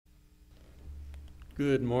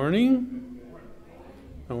Good morning.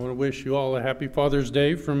 I want to wish you all a happy Father's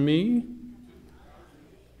Day from me.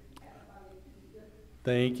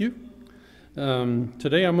 Thank you.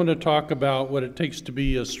 Today I'm going to talk about what it takes to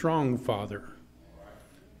be a strong father.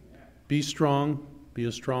 Be strong, be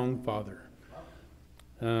a strong father.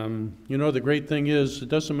 The great thing is, it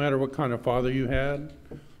doesn't matter what kind of father you had,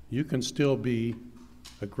 you can still be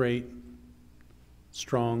a great,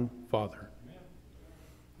 strong father.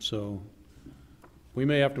 So we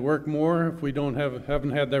may have to work more if we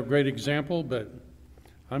haven't had that great example, but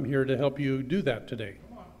I'm here to help you do that today.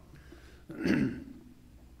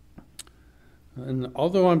 And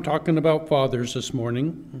although I'm talking about fathers this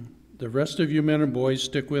morning, the rest of you men and boys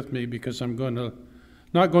stick with me because I'm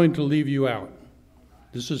not going to leave you out.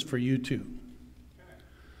 This is for you too.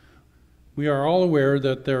 We are all aware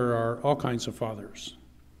that there are all kinds of fathers.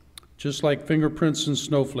 Just like fingerprints and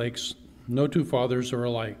snowflakes, no two fathers are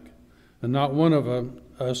alike. And not one of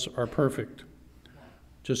us are perfect.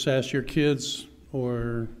 Just ask your kids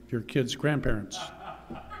or your kids' grandparents.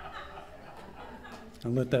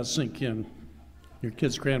 And let that sink in. Your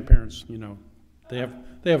kids' grandparents, they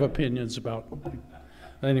have opinions about.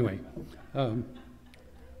 Anyway,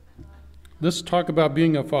 let's talk about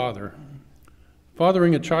being a father.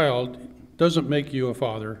 Fathering a child doesn't make you a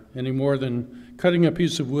father any more than cutting a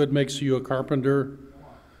piece of wood makes you a carpenter,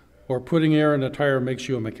 or putting air in a tire makes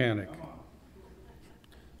you a mechanic.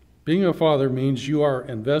 Being a father means you are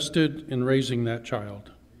invested in raising that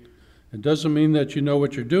child. It doesn't mean that you know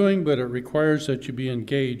what you're doing, but it requires that you be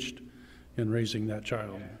engaged in raising that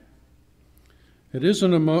child. It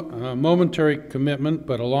isn't a momentary commitment,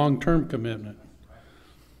 but a long-term commitment.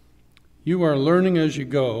 You are learning as you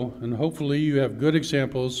go, and hopefully you have good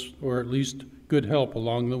examples or at least good help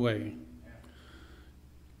along the way.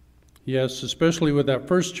 Yes, especially with that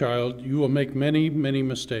first child, you will make many, many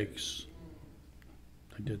mistakes.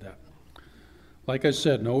 I did that. Like I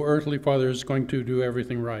said, no earthly father is going to do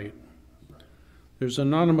everything right. There's an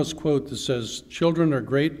anonymous quote that says, "Children are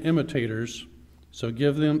great imitators, so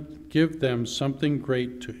give them something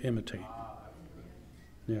great to imitate."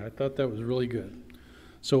 Yeah, I thought that was really good.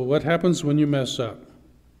 So what happens when you mess up?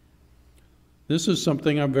 This is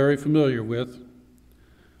something I'm very familiar with.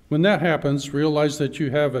 When that happens, realize that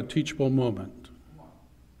you have a teachable moment.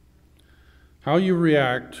 How you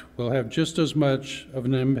react will have just as much of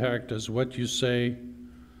an impact as what you say,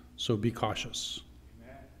 so be cautious.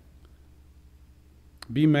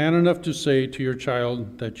 Be man enough to say to your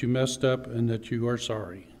child that you messed up and that you are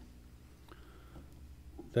sorry.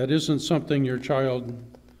 That is something your child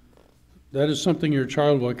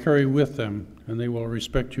will carry with them, and they will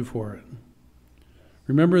respect you for it.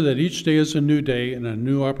 Remember that each day is a new day and a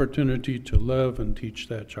new opportunity to love and teach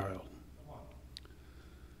that child.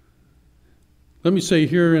 Let me say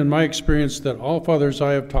here in my experience that all fathers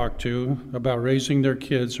I have talked to about raising their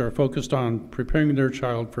kids are focused on preparing their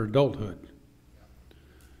child for adulthood,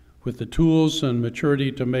 with the tools and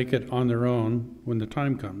maturity to make it on their own when the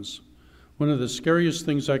time comes. One of the scariest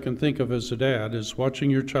things I can think of as a dad is watching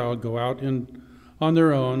your child go out on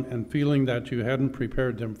their own and feeling that you hadn't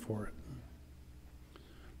prepared them for it.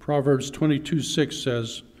 Proverbs 22:6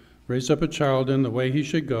 says, "Raise up a child in the way he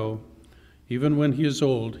should go. Even when he is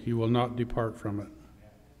old, he will not depart from it."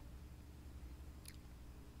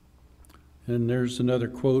 And there's another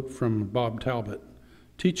quote from Bob Talbot.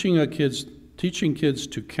 Teaching kids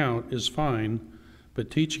to count is fine,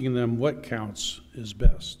 but teaching them what counts is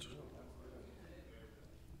best.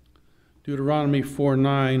 Deuteronomy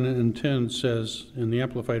 4:9 and 10 says, in the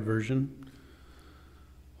Amplified Version,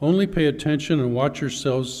 "Only pay attention and watch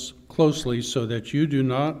yourselves closely so that you do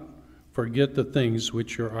not forget the things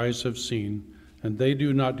which your eyes have seen, and they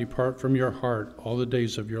do not depart from your heart all the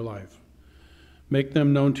days of your life. Make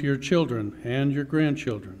them known to your children and your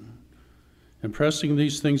grandchildren, impressing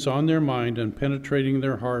these things on their mind and penetrating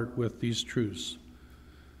their heart with these truths,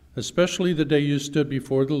 especially the day you stood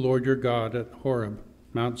before the Lord your God at Horeb,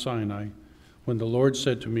 Mount Sinai, when the Lord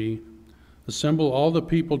said to me, 'Assemble all the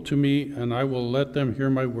people to me, and I will let them hear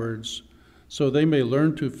my words, so they may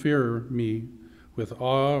learn to fear me with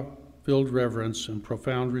awe-filled reverence and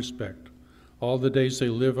profound respect all the days they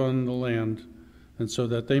live on the land, and so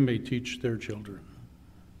that they may teach their children.'"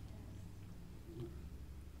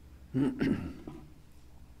 And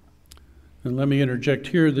let me interject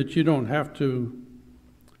here that you don't have to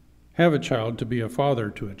have a child to be a father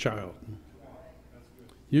to a child.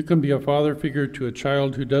 You can be a father figure to a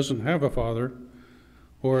child who doesn't have a father,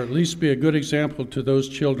 or at least be a good example to those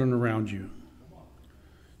children around you.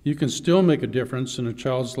 You can still make a difference in a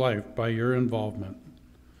child's life by your involvement.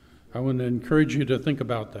 I want to encourage you to think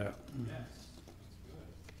about that.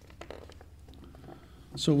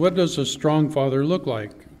 So what does a strong father look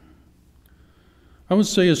like? I would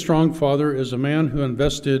say a strong father is a man who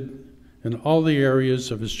invested in all the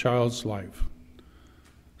areas of his child's life.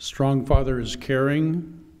 A strong father is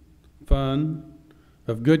caring, fun,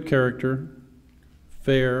 of good character,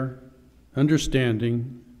 fair,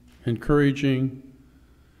 understanding, encouraging,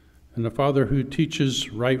 and a father who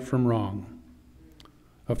teaches right from wrong.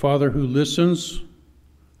 A father who listens,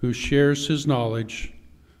 who shares his knowledge,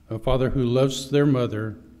 a father who loves their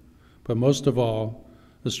mother, but most of all,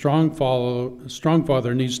 a strong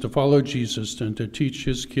father needs to follow Jesus and to teach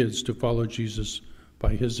his kids to follow Jesus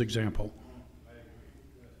by his example.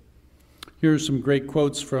 Here are some great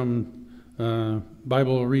quotes from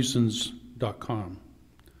BibleReasons.com.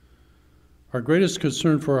 Our greatest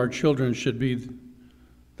concern for our children should be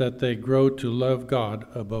that they grow to love God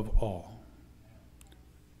above all.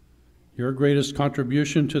 Your greatest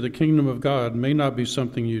contribution to the kingdom of God may not be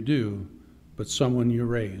something you do, but someone you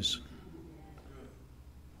raise.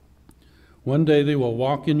 One day they will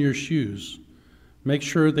walk in your shoes. Make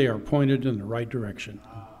sure they are pointed in the right direction.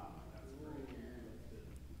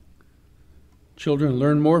 Children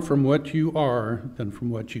learn more from what you are than from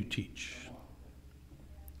what you teach.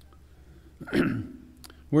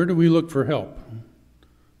 Where do we look for help?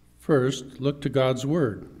 First, look to God's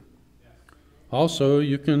Word. Also,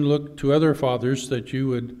 you can look to other fathers that you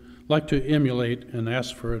would like to emulate and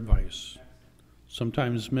ask for advice.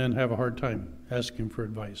 Sometimes men have a hard time asking for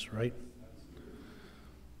advice, right?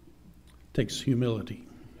 Takes humility.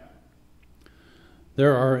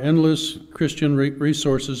 There are endless Christian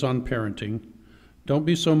resources on parenting. Don't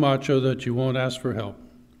be so macho that you won't ask for help.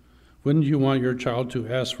 Wouldn't you want your child to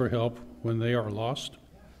ask for help when they are lost?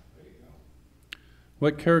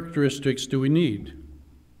 What characteristics do we need?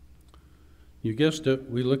 You guessed it,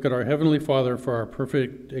 we look at our Heavenly Father for our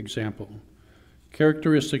perfect example.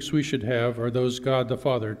 Characteristics we should have are those God the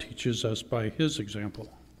Father teaches us by his example.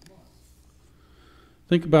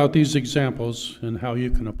 Think about these examples and how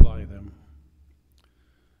you can apply them.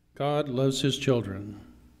 God loves his children,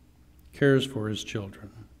 cares for his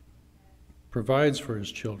children, provides for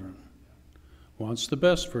his children, wants the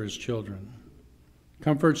best for his children,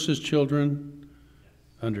 comforts his children,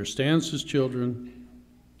 understands his children.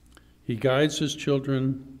 He guides his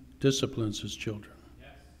children, disciplines his children,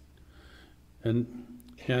 and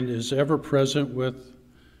is ever present with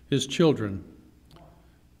his children.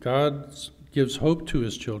 God gives hope to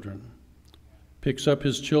his children, picks up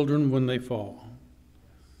his children when they fall,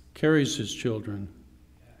 carries his children,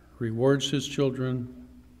 rewards his children,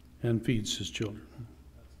 and feeds his children.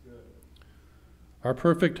 Our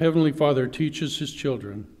perfect Heavenly Father teaches his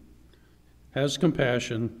children, has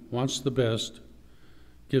compassion, wants the best,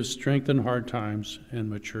 gives strength in hard times, and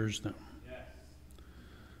matures them. Yes.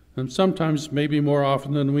 And sometimes, maybe more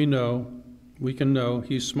often than we can know,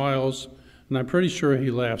 he smiles, and I'm pretty sure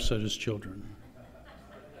he laughs at his children.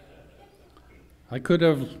 I could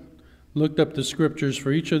have looked up the scriptures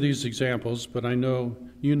for each of these examples, but I know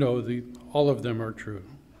all of them are true.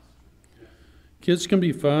 Kids can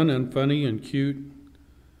be fun and funny and cute,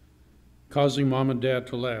 causing mom and dad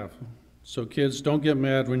to laugh. So kids, don't get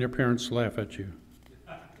mad when your parents laugh at you.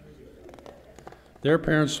 Their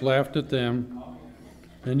parents laughed at them,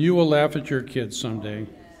 and you will laugh at your kids someday.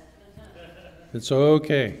 It's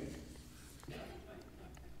okay.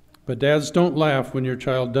 But dads, don't laugh when your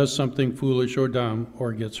child does something foolish or dumb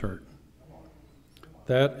or gets hurt.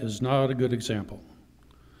 That is not a good example.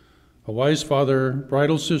 A wise father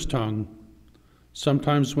bridles his tongue.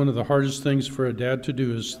 Sometimes one of the hardest things for a dad to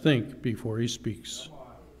do is think before he speaks.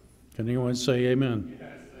 Can anyone say amen? Yes,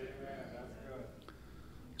 amen. That's good.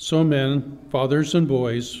 So men, fathers and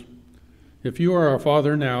boys, if you are a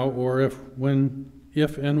father now, or if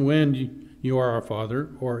and when you are a father,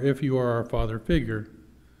 or if you are a father figure,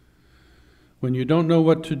 when you don't know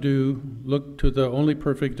what to do, look to the only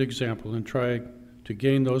perfect example and try to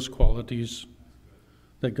gain those qualities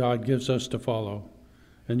that God gives us to follow.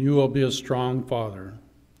 And you will be a strong father.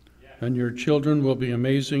 And your children will be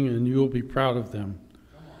amazing and you will be proud of them.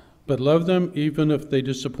 But love them even if they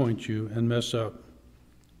disappoint you and mess up,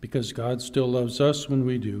 because God still loves us when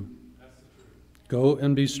we do. Go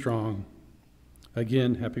and be strong.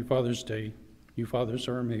 Again, happy Father's Day. You fathers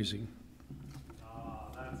are amazing.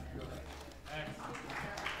 That's good. Excellent.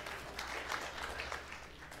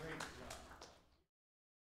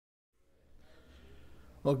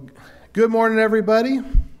 Well, good morning, everybody.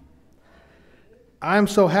 I'm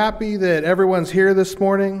so happy that everyone's here this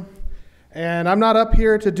morning. And I'm not up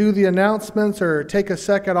here to do the announcements or take a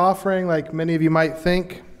second offering like many of you might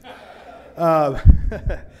think.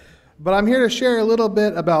 But I'm here to share a little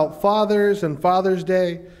bit about fathers and Father's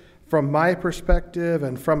Day. from my perspective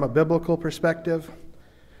and from a biblical perspective.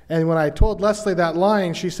 And when I told Leslie that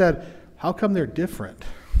line, she said, how come they're different?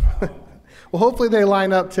 Well, hopefully they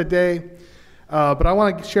line up today. But I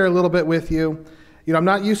want to share a little bit with you. You know, I'm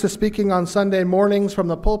not used to speaking on Sunday mornings from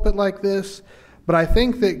the pulpit like this, but I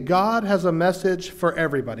think that God has a message for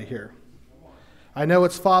everybody here. I know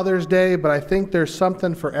it's Father's Day, but I think there's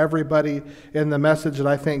something for everybody in the message that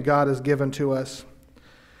I think God has given to us.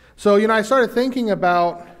 So, you know, I started thinking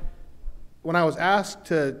about, when I was asked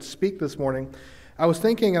to speak this morning, I was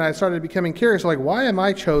thinking and I started becoming curious, like, why am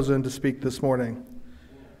I chosen to speak this morning?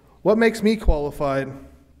 What makes me qualified?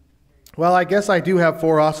 Well, I guess I do have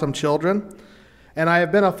 4 awesome children, and I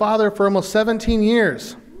have been a father for almost 17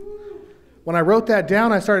 years. When I wrote that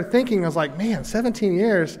down, I started thinking, I was like, man, 17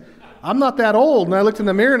 years? I'm not that old. And I looked in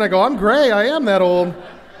the mirror and I go, I'm gray, I am that old.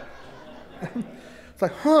 It's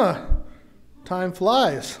like, time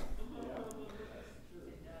flies.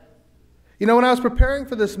 You know, when I was preparing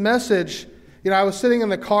for this message, you know, I was sitting in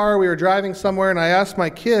the car, we were driving somewhere, and I asked my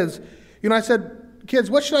kids, you know, I said, kids,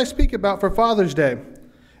 what should I speak about for Father's Day?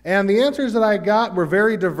 And the answers that I got were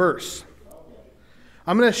very diverse.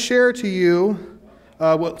 I'm going to share to you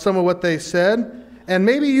some of what they said, and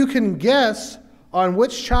maybe you can guess on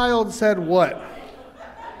which child said what.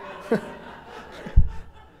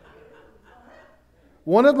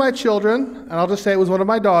 One of my children, and I'll just say it was one of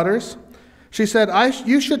my daughters, she said,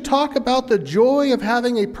 you should talk about the joy of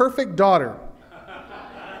having a perfect daughter.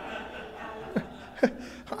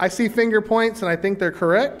 I see finger points, and I think they're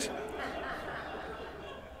correct.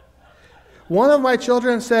 One of my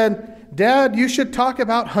children said, Dad, you should talk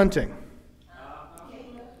about hunting.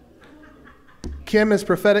 Kim is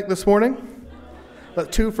prophetic this morning.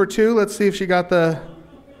 2 for 2. Let's see if she got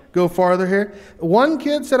go farther here. One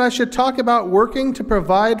kid said I should talk about working to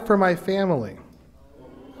provide for my family.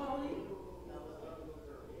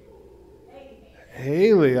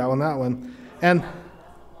 Haley on that one. And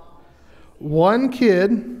one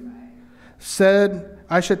kid said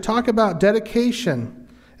I should talk about dedication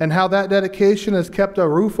and how that dedication has kept a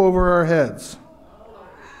roof over our heads.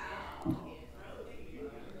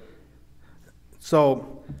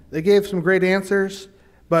 So they gave some great answers,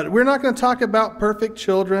 but we're not going to talk about perfect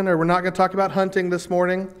children, or we're not going to talk about hunting this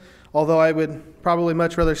morning, although I would probably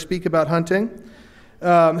much rather speak about hunting.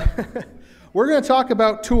 We're going to talk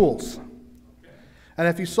about tools. And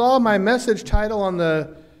if you saw my message title on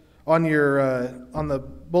the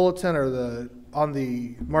bulletin or on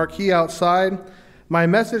the marquee outside, my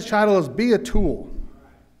message title is Be a Tool.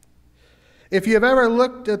 If you've ever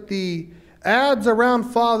looked at the ads around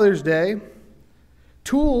Father's Day,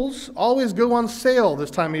 tools always go on sale this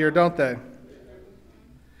time of year, don't they?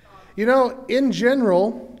 You know, in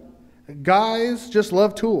general, guys just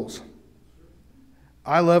love tools.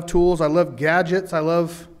 I love tools. I love gadgets. I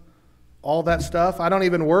love all that stuff. I don't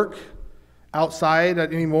even work outside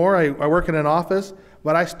anymore. I work in an office,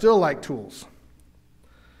 but I still like tools.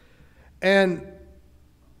 And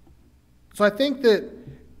so I think that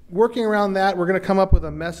working around that, we're going to come up with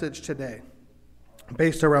a message today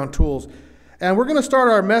based around tools. And we're going to start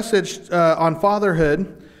our message on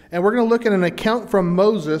fatherhood, and we're going to look at an account from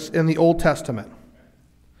Moses in the Old Testament.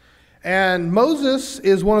 And Moses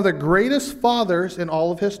is one of the greatest fathers in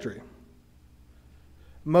all of history.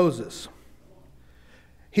 Moses.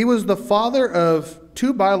 He was the father of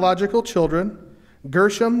 2 biological children,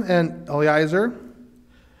 Gershom and Eliezer.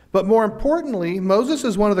 But more importantly, Moses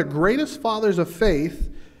is one of the greatest fathers of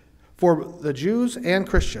faith for the Jews and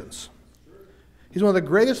Christians. He's one of the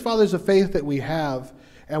greatest fathers of faith that we have,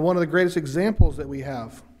 and one of the greatest examples that we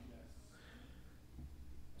have.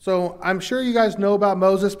 So I'm sure you guys know about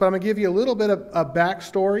Moses, but I'm going to give you a little bit of a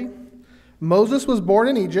backstory. Moses was born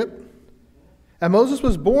in Egypt, and Moses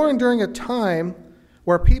was born during a time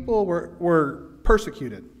where people were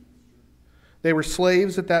persecuted. They were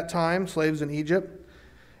slaves at that time, slaves in Egypt.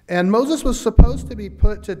 And Moses was supposed to be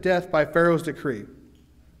put to death by Pharaoh's decree.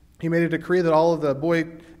 He made a decree that all of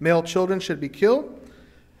the male children should be killed.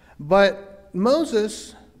 But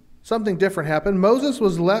Moses, something different happened. Moses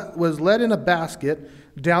was led in a basket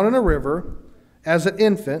down in a river as an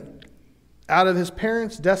infant out of his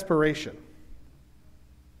parents' desperation.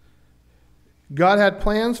 God had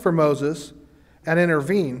plans for Moses and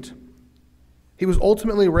intervened. He was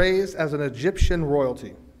ultimately raised as an Egyptian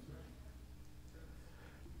royalty.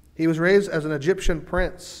 He was raised as an Egyptian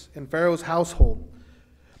prince in Pharaoh's household.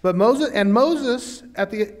 But Moses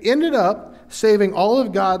ended up saving all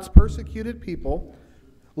of God's persecuted people,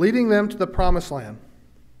 leading them to the promised land.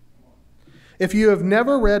 If you have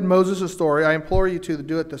never read Moses' story, I implore you to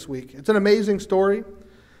do it this week. It's an amazing story.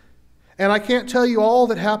 And I can't tell you all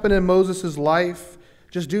that happened in Moses' life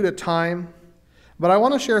just due to time. But I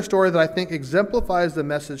want to share a story that I think exemplifies the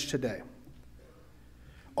message today.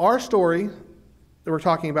 Our story that we're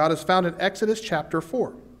talking about is found in Exodus chapter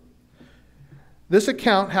 4. This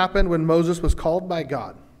account happened when Moses was called by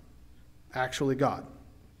God, actually God.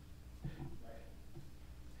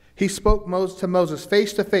 He spoke to Moses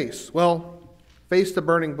face to face. Well, face the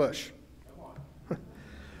burning bush.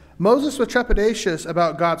 Moses was trepidatious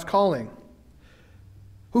about God's calling.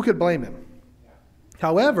 Who could blame him?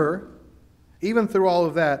 However, even through all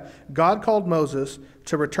of that, God called Moses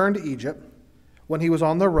to return to Egypt when he was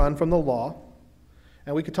on the run from the law.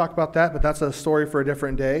 And we could talk about that, but that's a story for a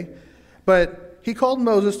different day. But he called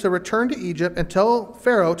Moses to return to Egypt and tell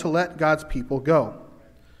Pharaoh to let God's people go.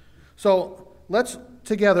 So let's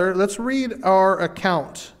read our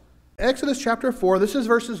account. Exodus chapter 4, this is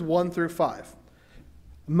verses 1 through 5.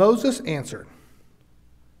 Moses answered,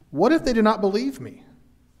 "What if they do not believe me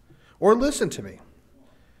or listen to me?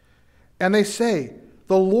 And they say,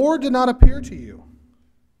 'The Lord did not appear to you.'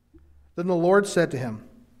 Then the Lord said to him,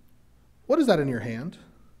 'What is that in your hand?'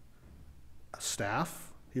 'A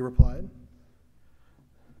staff,' he replied.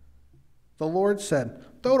 The Lord said,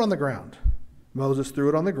 'Throw it on the ground.' Moses threw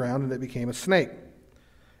it on the ground, and it became a snake,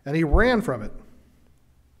 and he ran from it.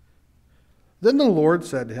 Then the Lord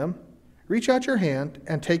said to him, 'Reach out your hand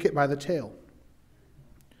and take it by the tail.'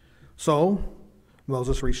 So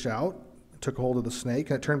Moses reached out, took hold of the snake,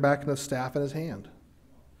 and it turned back into a staff in his hand.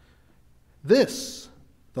 'This,'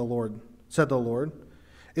 said the Lord,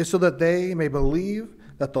 'is so that they may believe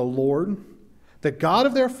that the Lord, the God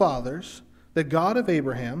of their fathers, the God of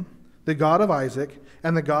Abraham, the God of Isaac,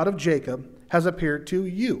 and the God of Jacob, has appeared to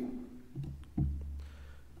you.'"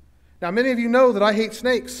 Now, many of you know that I hate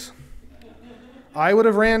snakes. I would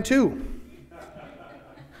have ran too.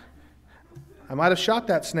 I might have shot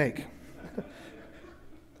that snake.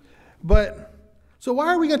 But, so why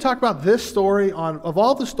are we going to talk about this story of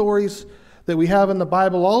all the stories that we have in the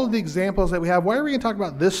Bible, all of the examples that we have, why are we going to talk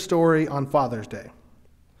about this story on Father's Day?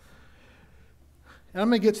 And I'm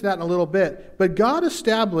going to get to that in a little bit. But God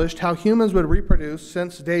established how humans would reproduce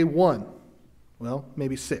since day one. Well,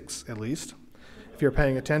 maybe 6 at least, if you're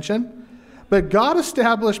paying attention. But God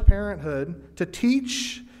established parenthood to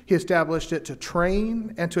teach. He established it to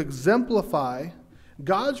train and to exemplify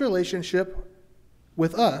God's relationship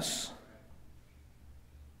with us,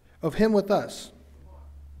 of Him with us.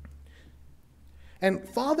 And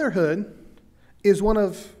fatherhood is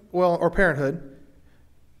parenthood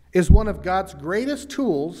is one of God's greatest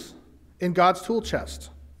tools in God's tool chest.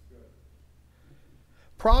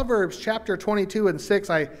 Proverbs chapter 22 and 6,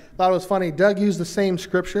 I thought it was funny. Doug used the same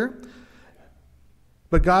scripture.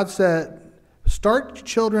 But God said, "Start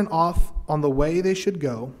children off on the way they should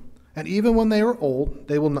go, and even when they are old,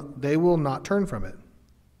 they will not turn from it."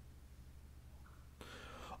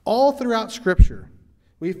 All throughout Scripture,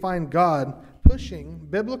 we find God pushing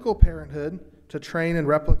biblical parenthood to train and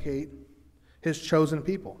replicate His chosen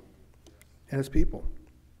people and His people.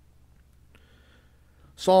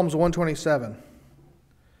 Psalms 127,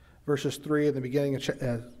 verses 3 at the beginning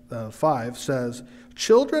of 5 says,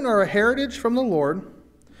 "Children are a heritage from the Lord,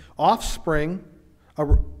 offspring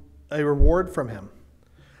a reward from Him.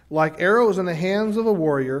 Like arrows in the hands of a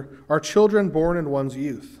warrior are children born in one's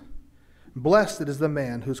youth. Blessed is the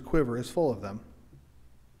man whose quiver is full of them."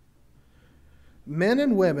 Men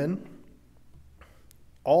and women,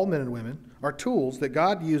 all men and women, are tools that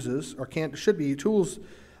God uses, or should be tools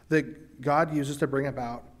that God uses to bring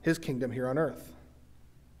about His kingdom here on earth.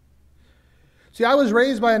 See, I was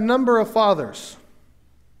raised by a number of fathers.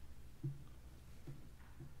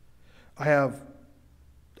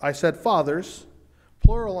 I said fathers,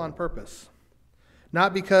 plural on purpose.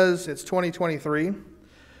 Not because it's 2023,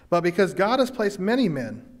 but because God has placed many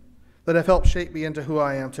men that have helped shape me into who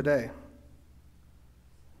I am today.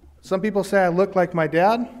 Some people say I look like my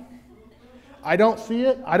dad. I don't see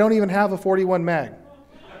it. I don't even have a 41 mag.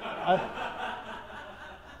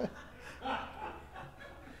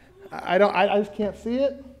 I just can't see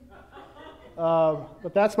it.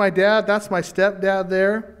 But that's my dad. That's my stepdad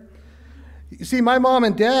there. You see, my mom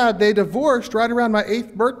and dad, they divorced right around my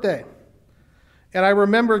 8th birthday. And I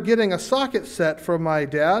remember getting a socket set from my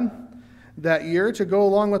dad that year to go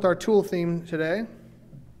along with our tool theme today.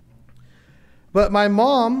 But my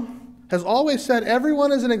mom has always said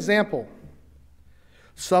everyone is an example.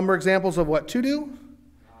 Some are examples of what to do,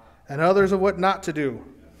 and others of what not to do.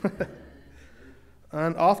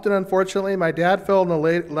 And often, unfortunately, my dad fell in the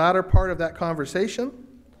latter part of that conversation.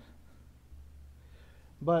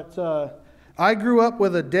 But I grew up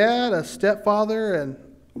with a dad, a stepfather, and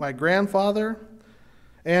my grandfather.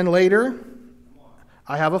 And later,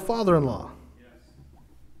 I have a father-in-law.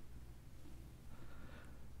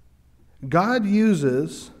 God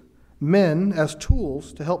uses men as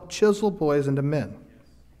tools to help chisel boys into men.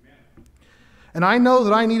 And I know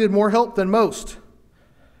that I needed more help than most.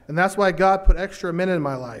 And that's why God put extra men in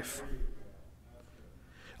my life.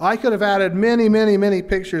 I could have added many, many, many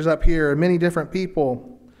pictures up here, many different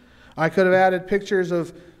people. I could have added pictures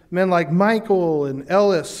of men like Michael and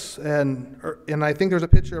Ellis, and I think there's a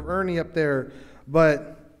picture of Ernie up there.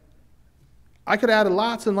 But I could have added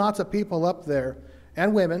lots and lots of people up there,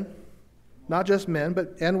 and women, not just men,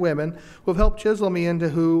 and women, who have helped chisel me into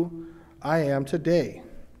who I am today.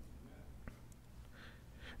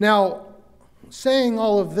 Now, saying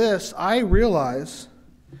all of this, I realize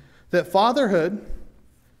that fatherhood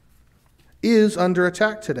is under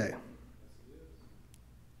attack today.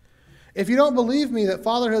 If you don't believe me that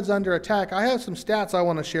fatherhood's under attack, I have some stats I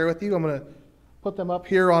want to share with you. I'm going to put them up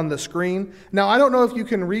here on the screen. Now, I don't know if you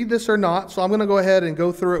can read this or not, so I'm going to go ahead and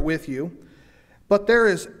go through it with you. But there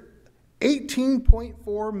is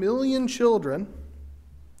 18.4 million children,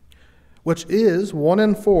 which is 1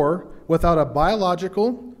 in 4, without a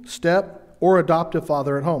biological, step, or adoptive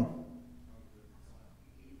father at home.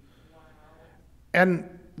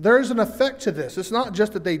 And there's an effect to this. It's not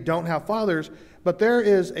just that they don't have fathers, but there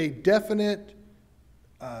is a definite,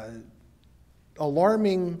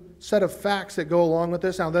 alarming set of facts that go along with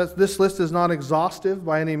this. Now, this list is not exhaustive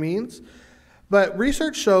by any means, but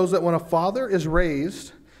research shows that when a father is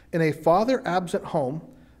raised in a father-absent home,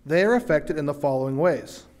 they are affected in the following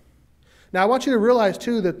ways. Now, I want you to realize,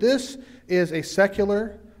 too, that this is a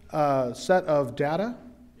secular set of data,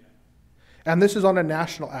 and this is on a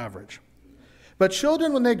national average. But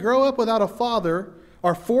children, when they grow up without a father,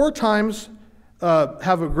 are have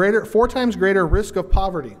a 4 times greater risk of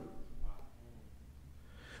poverty.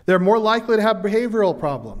 They're more likely to have behavioral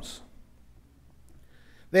problems.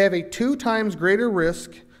 They have a 2 times greater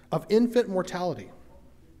risk of infant mortality.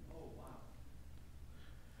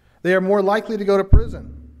 They are more likely to go to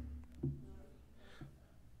prison.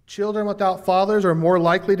 Children without fathers are more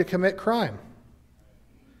likely to commit crime.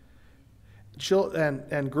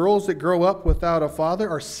 And girls that grow up without a father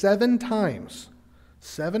are 7 times,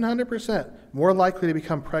 700% more likely to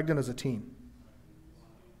become pregnant as a teen.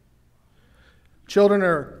 Children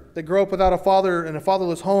that grow up without a father in a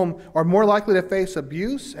fatherless home are more likely to face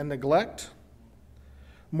abuse and neglect,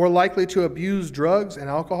 more likely to abuse drugs and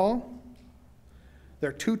alcohol.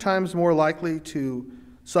 They're 2 times more likely to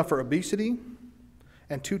suffer obesity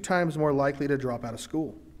and 2 times more likely to drop out of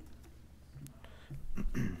school.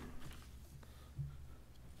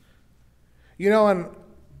 You know, and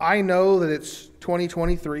I know that it's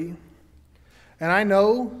 2023, and I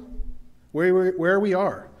know where we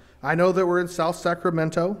are. I know that we're in South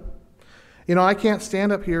Sacramento. You know, I can't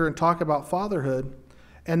stand up here and talk about fatherhood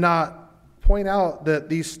and not point out that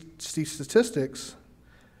these statistics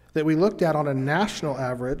that we looked at on a national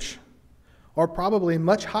average are probably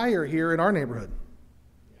much higher here in our neighborhood.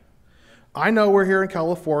 I know we're here in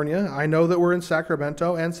California. I know that we're in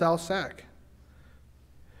Sacramento and South Sac.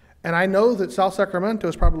 And I know that South Sacramento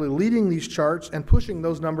is probably leading these charts and pushing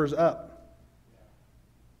those numbers up.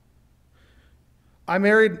 I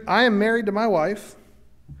am married to my wife,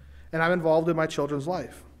 and I'm involved in my children's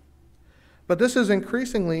life. But this is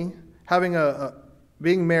increasingly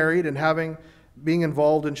being married and being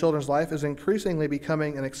involved in children's life is increasingly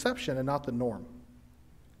becoming an exception and not the norm.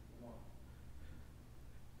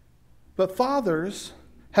 But fathers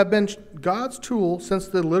have been God's tool since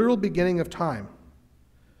the literal beginning of time.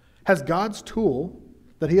 Has God's tool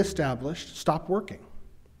that he established stopped working?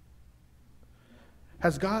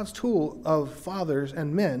 Has God's tool of fathers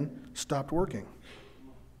and men stopped working?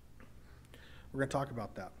 We're going to talk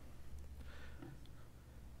about that.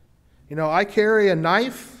 You know, I carry a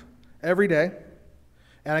knife every day,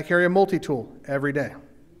 and I carry a multi-tool every day.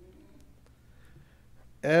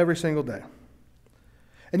 Every single day.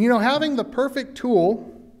 And you know, having the perfect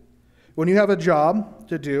tool when you have a job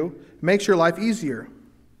to do makes your life easier.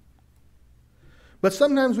 But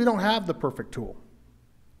sometimes we don't have the perfect tool.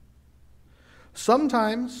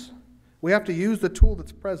 Sometimes we have to use the tool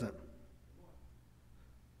that's present.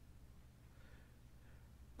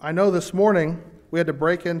 I know this morning we had to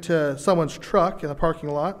break into someone's truck in the parking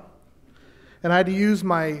lot, and I had to use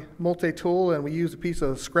my multi-tool, and we used a piece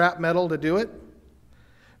of scrap metal to do it.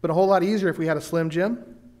 But a whole lot easier if we had a Slim Jim,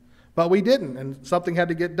 but we didn't, and something had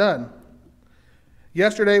to get done.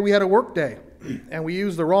 Yesterday we had a work day, and we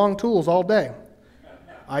used the wrong tools all day.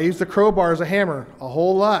 I used the crowbar as a hammer a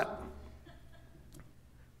whole lot.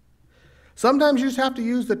 Sometimes you just have to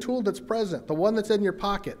use the tool that's present, the one that's in your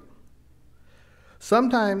pocket.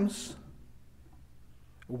 Sometimes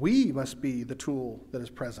we must be the tool that is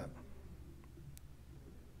present.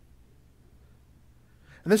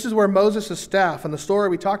 And this is where Moses' staff and the story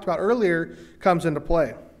we talked about earlier comes into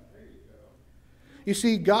play. You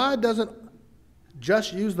see, God doesn't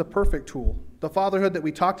just use the perfect tool, the fatherhood that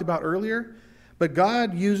we talked about earlier, but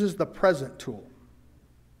God uses the present tool.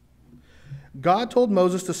 God told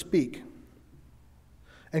Moses to speak.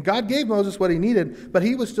 And God gave Moses what he needed, but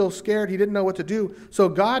he was still scared. He didn't know what to do. So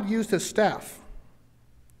God used his staff,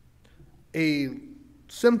 a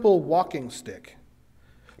simple walking stick,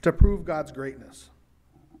 to prove God's greatness.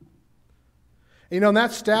 You know, and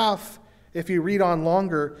that staff, if you read on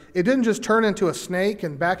longer, it didn't just turn into a snake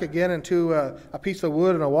and back again into a piece of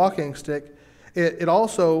wood and a walking stick. It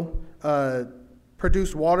also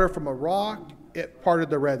produced water from a rock. It parted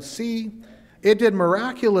the Red Sea. It did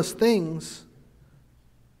miraculous things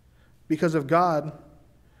because of God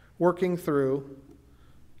working through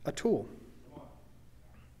a tool.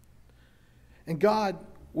 And God,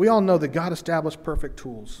 we all know that God established perfect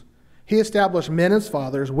tools. He established men as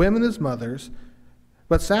fathers, women as mothers,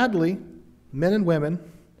 but sadly, men and women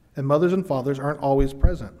and mothers and fathers aren't always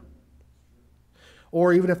present.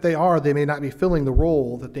 Or even if they are, they may not be filling the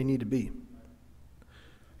role that they need to be.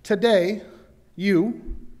 Today,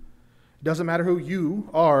 you, it doesn't matter who you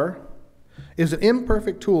are, is an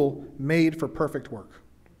imperfect tool made for perfect work.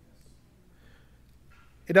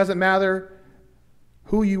 It doesn't matter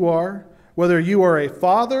who you are, whether you are a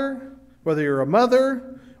father, whether you're a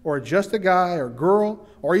mother, or just a guy or girl,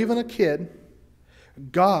 or even a kid,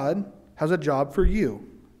 God has a job for you.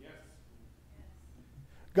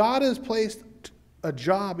 God has placed a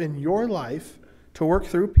job in your life to work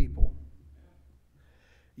through people.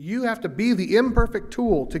 You have to be the imperfect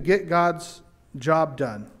tool to get God's job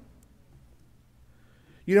done.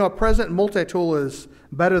 You know, a present multi-tool is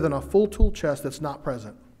better than a full tool chest that's not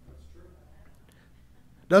present.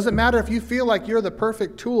 Doesn't matter if you feel like you're the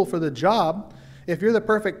perfect tool for the job, if you're the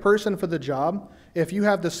perfect person for the job, if you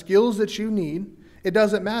have the skills that you need, it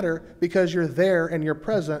doesn't matter because you're there and you're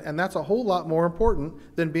present, and that's a whole lot more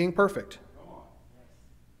important than being perfect.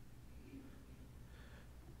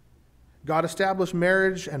 God established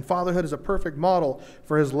marriage and fatherhood as a perfect model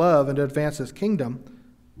for his love and to advance his kingdom.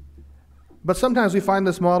 But sometimes we find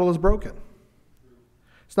this model is broken.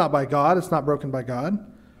 It's not by God, it's not broken by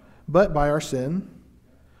God, but by our sin.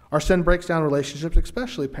 Our sin breaks down relationships,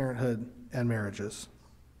 especially parenthood and marriages.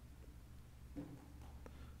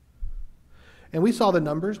 And we saw the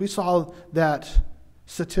numbers. We saw that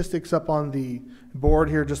statistics up on the board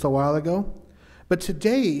here just a while ago. But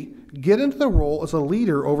today, get into the role as a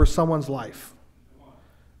leader over someone's life.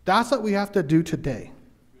 That's what we have to do today.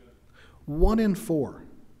 1 in 4.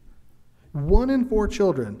 1 in 4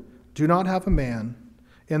 children do not have a man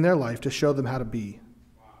in their life to show them how to be.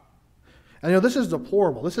 And you know, this is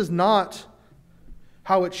deplorable. This is not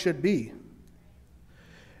how it should be.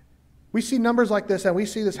 We see numbers like this, and we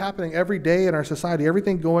see this happening every day in our society,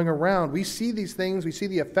 everything going around. We see these things, we see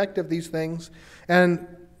the effect of these things, and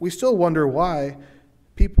we still wonder why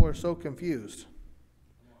people are so confused.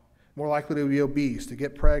 More likely to be obese, to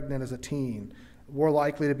get pregnant as a teen, more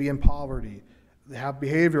likely to be in poverty, to have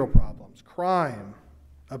behavioral problems, crime,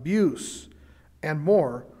 abuse, and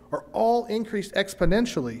more are all increased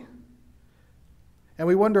exponentially. And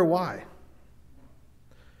we wonder why.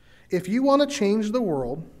 If you want to change the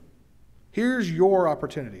world, here's your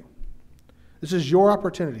opportunity. This is your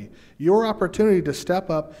opportunity. Your opportunity to step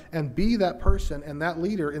up and be that person and that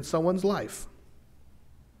leader in someone's life.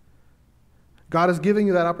 God is giving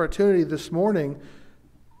you that opportunity this morning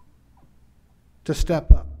to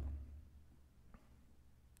step up.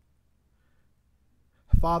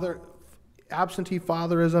 Absentee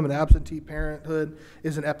fatherism and absentee parenthood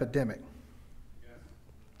is an epidemic.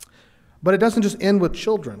 But it doesn't just end with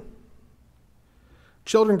children.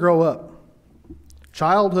 Children grow up.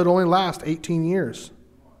 Childhood only lasts 18 years.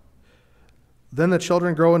 Then the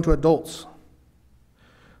children grow into adults.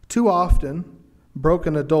 Too often,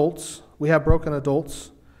 we have broken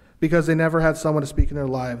adults because they never had someone to speak in their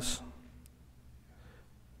lives.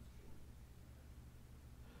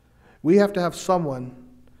 We have to have someone,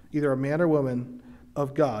 either a man or woman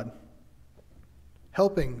of God,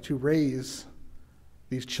 helping to raise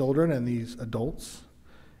these children and these adults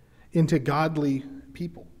into godly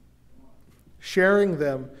people. Sharing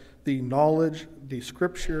them the knowledge, the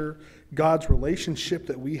scripture, God's relationship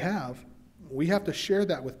that we have. We have to share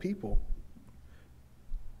that with people.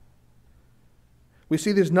 We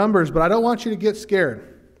see these numbers, but I don't want you to get scared.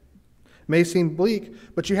 It may seem bleak,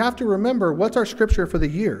 but you have to remember, what's our scripture for the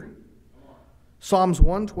year? Psalms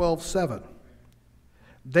 112:7.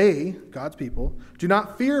 They, God's people, do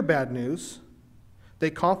not fear bad news. They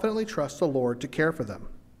confidently trust the Lord to care for them.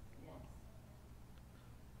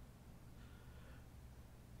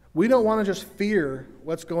 We don't want to just fear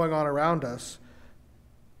what's going on around us.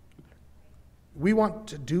 We want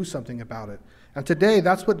to do something about it. And today,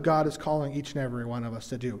 that's what God is calling each and every one of us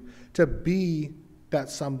to do, to be that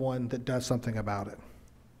someone that does something about it.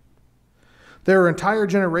 There are entire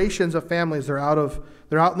generations of families that are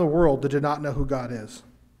out in the world that do not know who God is.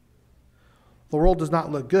 The world does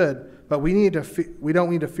not look good, but we don't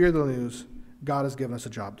need to fear the news. God has given us a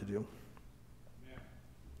job to do.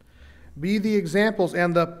 Be the examples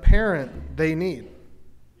and the parent they need.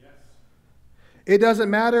 It doesn't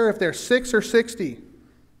matter if they're 6 or 60.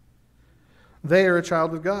 They are a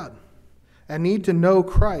child of God and need to know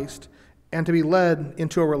Christ and to be led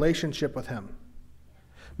into a relationship with Him.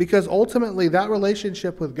 Because ultimately, that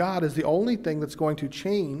relationship with God is the only thing that's going to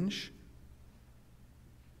change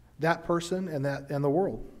that person and the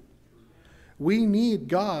world. We need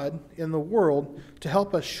God in the world to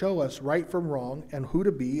help us show us right from wrong and who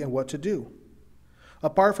to be and what to do.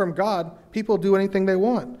 Apart from God, people do anything they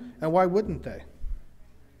want. And why wouldn't they?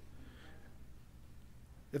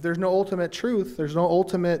 If there's no ultimate truth, there's no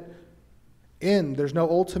ultimate end, there's no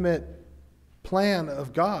ultimate plan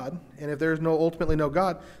of God, and if there's ultimately no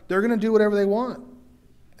God, they're going to do whatever they want.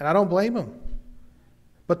 And I don't blame them.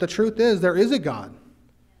 But the truth is, there is a God.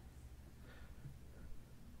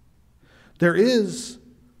 There is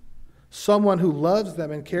someone who loves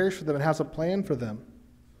them and cares for them and has a plan for them.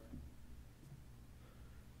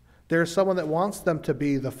 There's someone that wants them to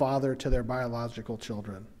be the father to their biological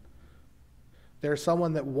children. There's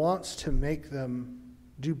someone that wants to make them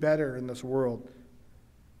do better in this world.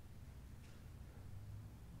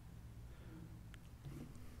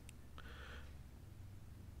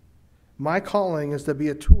 My calling is to be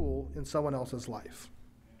a tool in someone else's life.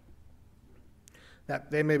 That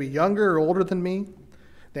they may be younger or older than me.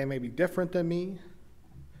 They may be different than me.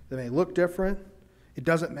 They may look different. It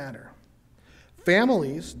doesn't matter.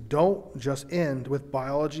 Families don't just end with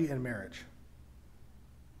biology and marriage.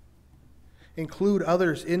 Include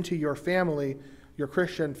others into your family, your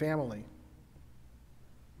Christian family.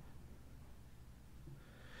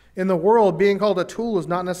 In the world, being called a tool is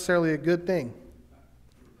not necessarily a good thing.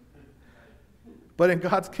 But in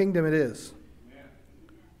God's kingdom, it is.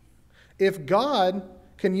 If God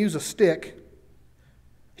can use a stick,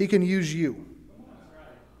 He can use you.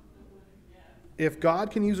 If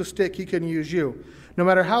God can use a stick, He can use you. No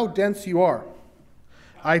matter how dense you are.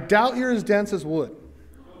 I doubt you're as dense as wood.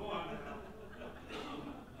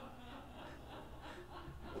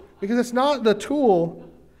 Because it's not the tool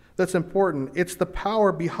that's important. It's the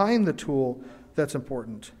power behind the tool that's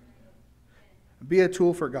important. Be a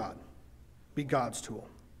tool for God. Be God's tool.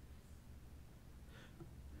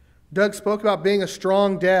 Doug spoke about being a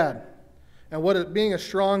strong dad and what being a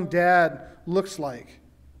strong dad looks like.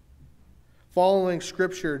 Following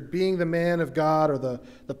Scripture, being the man of God or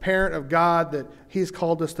the parent of God that He's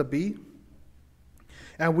called us to be.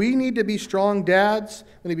 And we need to be strong dads.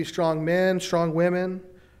 We need to be strong men, strong women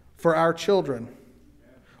for our children,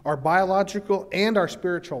 our biological and our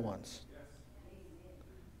spiritual ones.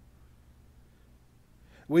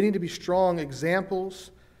 We need to be strong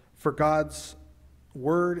examples for God's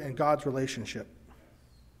Word and God's relationship.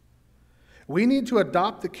 We need to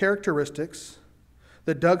adopt the characteristics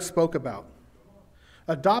that Doug spoke about.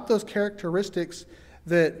 Adopt those characteristics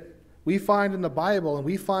that we find in the Bible and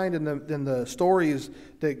we find in the stories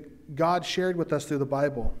that God shared with us through the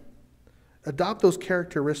Bible. Adopt those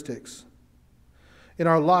characteristics in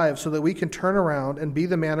our lives so that we can turn around and be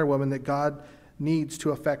the man or woman that God needs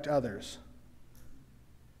to affect others.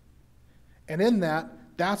 And in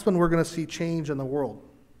that's when we're going to see change in the world.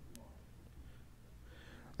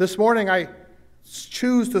 This morning, I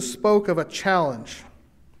choose to spoke of a challenge.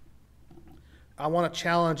 I want to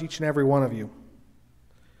challenge each and every one of you.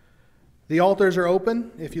 The altars are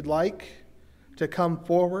open if you'd like to come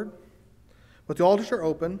forward. But the altars are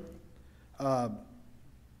open.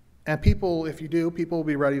 And people, if you do, people will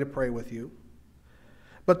be ready to pray with you.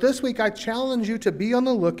 But this week, I challenge you to be on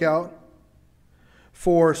the lookout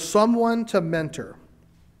for someone to mentor.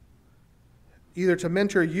 Either to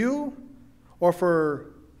mentor you or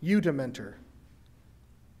for you to mentor.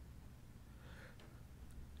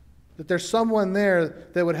 That there's someone there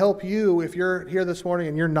that would help you if you're here this morning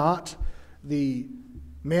and you're not the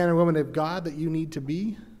man or woman of God that you need to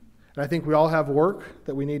be. And I think we all have work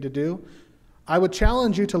that we need to do. I would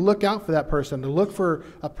challenge you to look out for that person, to look for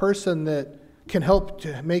a person that can help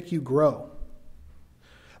to make you grow.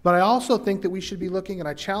 But I also think that we should be looking, and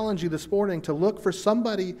I challenge you this morning to look for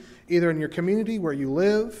somebody either in your community where you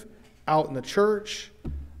live, out in the church,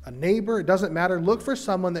 a neighbor, it doesn't matter. Look for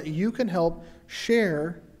someone that you can help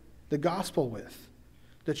share the gospel with.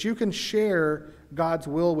 that you can share God's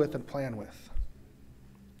will with and plan with.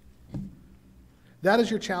 That is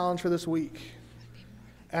your challenge for this week.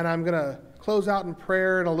 And I'm going to close out in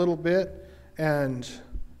prayer in a little bit. And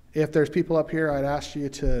if there's people up here, I'd ask you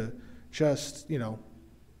to just, not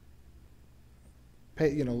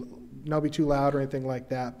be too loud or anything like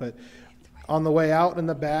that. But on the way out in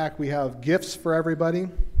the back, we have gifts for everybody.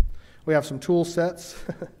 We have some tool sets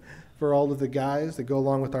for all of the guys that go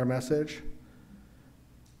along with our message.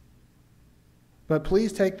 But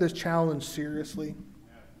please take this challenge seriously,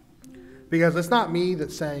 because it's not me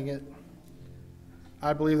that's saying it.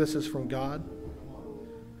 I believe this is from God.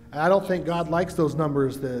 And I don't think God likes those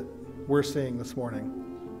numbers that we're seeing this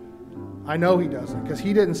morning. I know he doesn't, because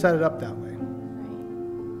he didn't set it up that way.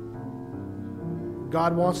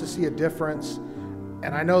 God wants to see a difference.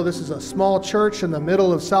 And I know this is a small church in the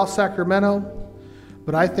middle of South Sacramento,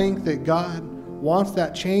 but I think that God wants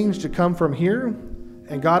that change to come from here,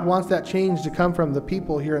 and God wants that change to come from the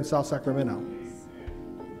people here in South Sacramento.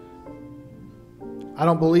 I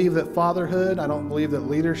don't believe that fatherhood, I don't believe that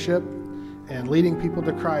leadership and leading people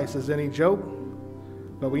to Christ is any joke,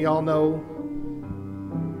 but we all know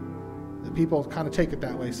that people kind of take it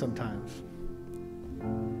that way sometimes.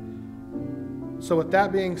 So with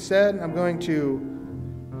that being said, we're going to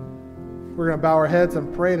bow our heads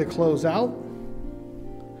and pray to close out.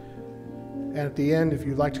 And at the end, if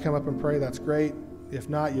you'd like to come up and pray, that's great. If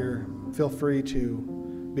not, feel free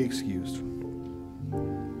to be excused.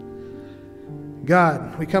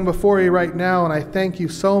 God, we come before you right now, and I thank you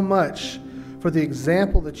so much for the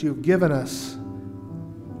example that you've given us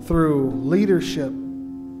through leadership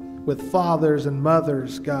with fathers and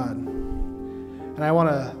mothers, God. And I want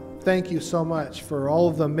to thank you so much for all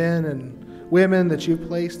of the men and women that you've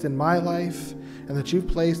placed in my life and that you've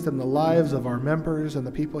placed in the lives of our members and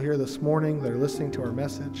the people here this morning that are listening to our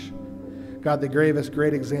message. God, that gave us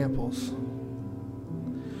great examples.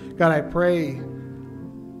 God, I pray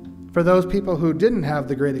for those people who didn't have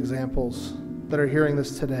the great examples that are hearing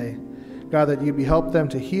this today. God, that you'd help them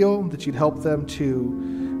to heal, that you'd help them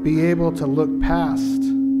to be able to look past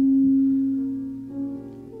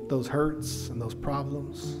those hurts and those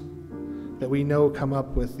problems that we know come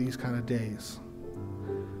up with these kind of days.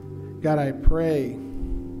 God, I pray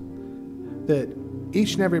that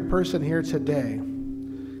each and every person here today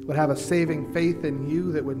would have a saving faith in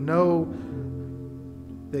you, that would know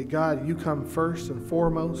that, God, you come first and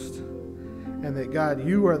foremost, and that, God,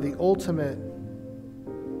 you are the ultimate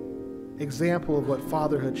example of what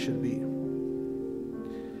fatherhood should be.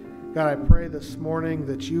 God, I pray this morning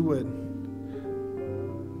that you would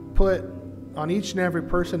put on each and every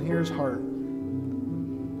person here's heart,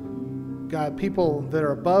 God, people that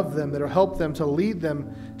are above them, that will help them to lead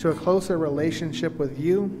them to a closer relationship with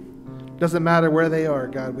you. Doesn't matter where they are,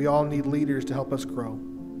 God. We all need leaders to help us grow.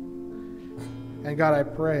 And God, I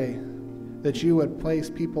pray that you would place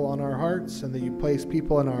people on our hearts and that you place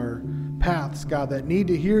people in our paths, God, that need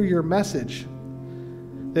to hear your message,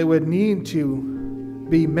 that would need to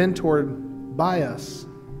be mentored by us,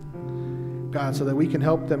 God, so that we can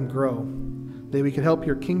help them grow, that we can help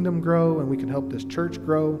your kingdom grow and we can help this church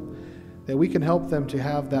grow, that we can help them to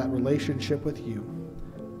have that relationship with you.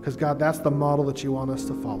 Because, God, that's the model that you want us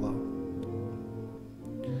to follow.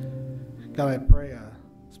 God, I pray a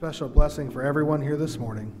special blessing for everyone here this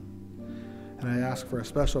morning. And I ask for a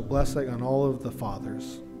special blessing on all of the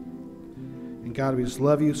fathers. And God, we just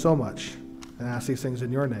love you so much and ask these things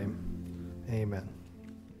in your name. Amen.